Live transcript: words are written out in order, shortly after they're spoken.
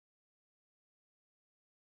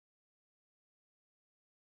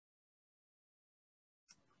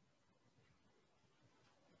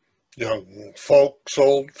Young folks,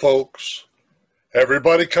 old folks,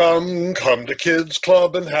 everybody come to Kids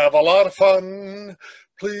Club and have a lot of fun.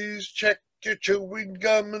 Please check your chewing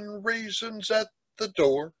gum and raisins at the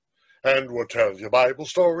door, and we'll tell you Bible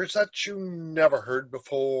stories that you never heard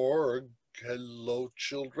before. Hello,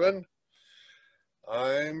 children.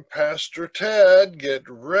 I'm Pastor Ted. Get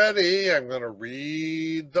ready. I'm going to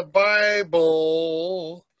read the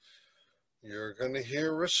Bible. You're going to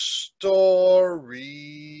hear a story.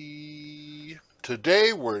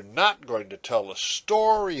 Today we're not going to tell a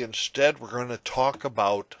story. Instead, we're going to talk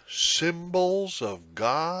about symbols of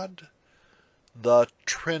God, the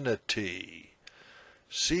Trinity.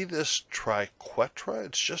 See this triquetra?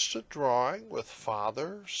 It's just a drawing with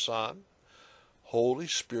Father, Son, Holy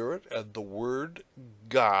Spirit, and the word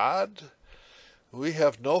God. We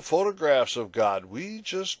have no photographs of God. We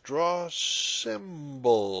just draw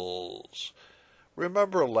symbols.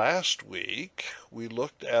 Remember last week we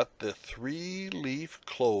looked at the three-leaf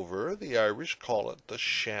clover. The Irish call it the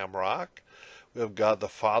shamrock. We have God the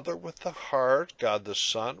Father with the heart, God the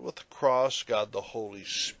Son with the cross, God the Holy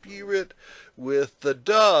Spirit with the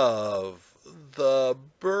dove, the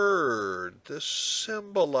bird. This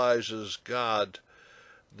symbolizes God,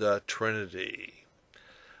 the Trinity.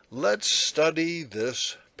 Let's study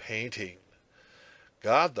this painting.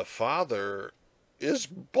 God the Father is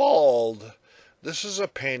bald. This is a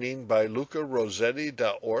painting by Luca Rossetti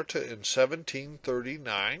da Orta in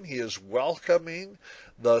 1739. He is welcoming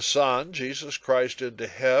the Son, Jesus Christ, into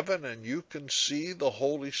heaven, and you can see the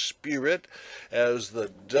Holy Spirit as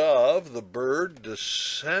the dove, the bird,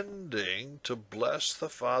 descending to bless the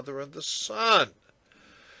Father and the Son.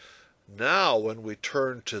 Now, when we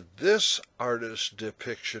turn to this artist's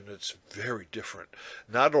depiction, it's very different.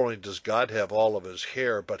 Not only does God have all of his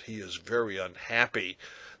hair, but he is very unhappy.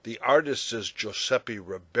 The artist is Giuseppe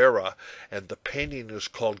Ribera, and the painting is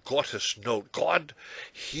called Gottes Note. God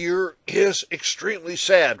here is extremely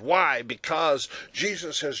sad. Why? Because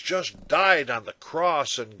Jesus has just died on the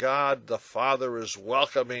cross, and God the Father is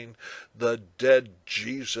welcoming the dead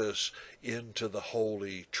Jesus into the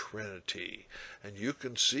Holy Trinity. And you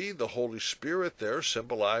can see the Holy Spirit there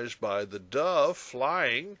symbolized by the dove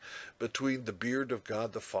flying between the beard of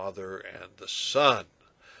God the Father and the Son.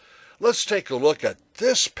 Let's take a look at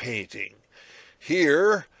this painting.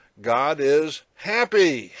 Here, God is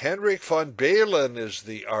happy. Henrik von Balen is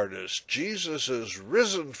the artist. Jesus is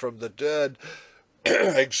risen from the dead,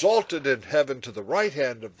 exalted in heaven to the right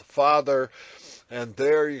hand of the Father, and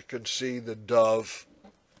there you can see the dove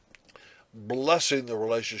blessing the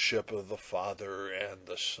relationship of the Father and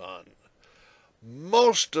the Son.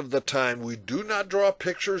 Most of the time we do not draw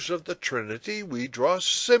pictures of the Trinity, we draw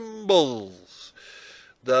symbols.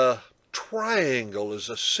 The triangle is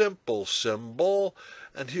a simple symbol,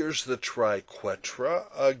 and here's the triquetra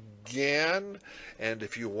again. And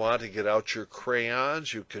if you want to get out your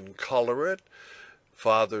crayons, you can color it.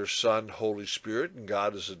 Father, Son, Holy Spirit, and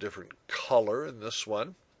God is a different color in this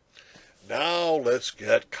one. Now let's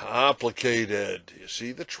get complicated. You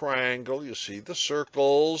see the triangle, you see the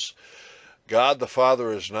circles. God the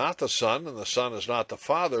Father is not the Son, and the Son is not the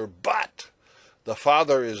Father, but the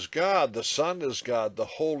Father is God, the Son is God, the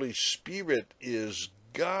Holy Spirit is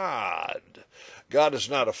God. God is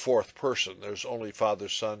not a fourth person. There's only Father,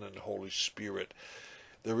 Son, and Holy Spirit.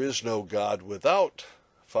 There is no God without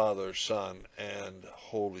Father, Son, and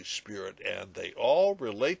Holy Spirit, and they all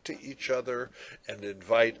relate to each other and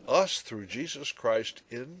invite us through Jesus Christ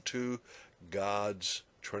into God's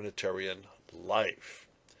Trinitarian life.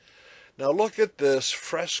 Now look at this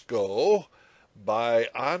fresco by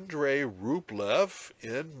Andrei Rublev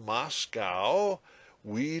in Moscow.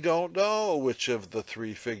 We don't know which of the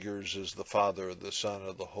three figures is the Father, the Son,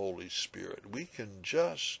 or the Holy Spirit. We can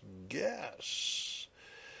just guess.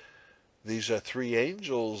 These are three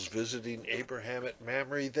angels visiting Abraham at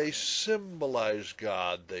Mamre. They symbolize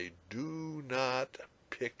God. They do not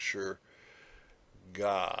picture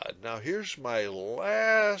God. Now here's my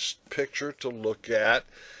last picture to look at.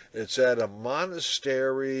 It's at a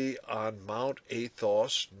monastery on Mount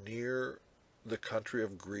Athos near the country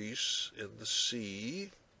of Greece in the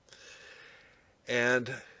sea.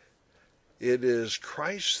 And it is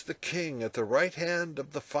Christ the King at the right hand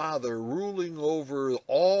of the Father ruling over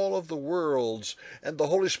all of the worlds. And the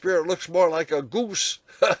Holy Spirit looks more like a goose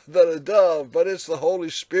than a dove, but it's the Holy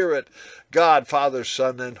Spirit, God, Father,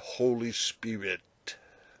 Son, and Holy Spirit.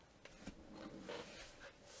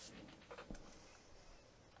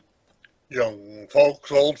 Young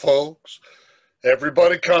folks, old folks,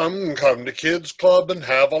 everybody come to Kids Club and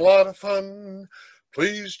have a lot of fun.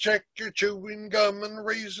 Please check your chewing gum and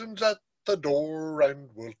raisins at the door, and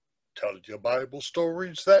we'll telling you Bible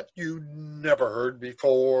stories that you never heard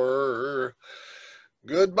before.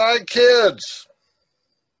 Goodbye, kids.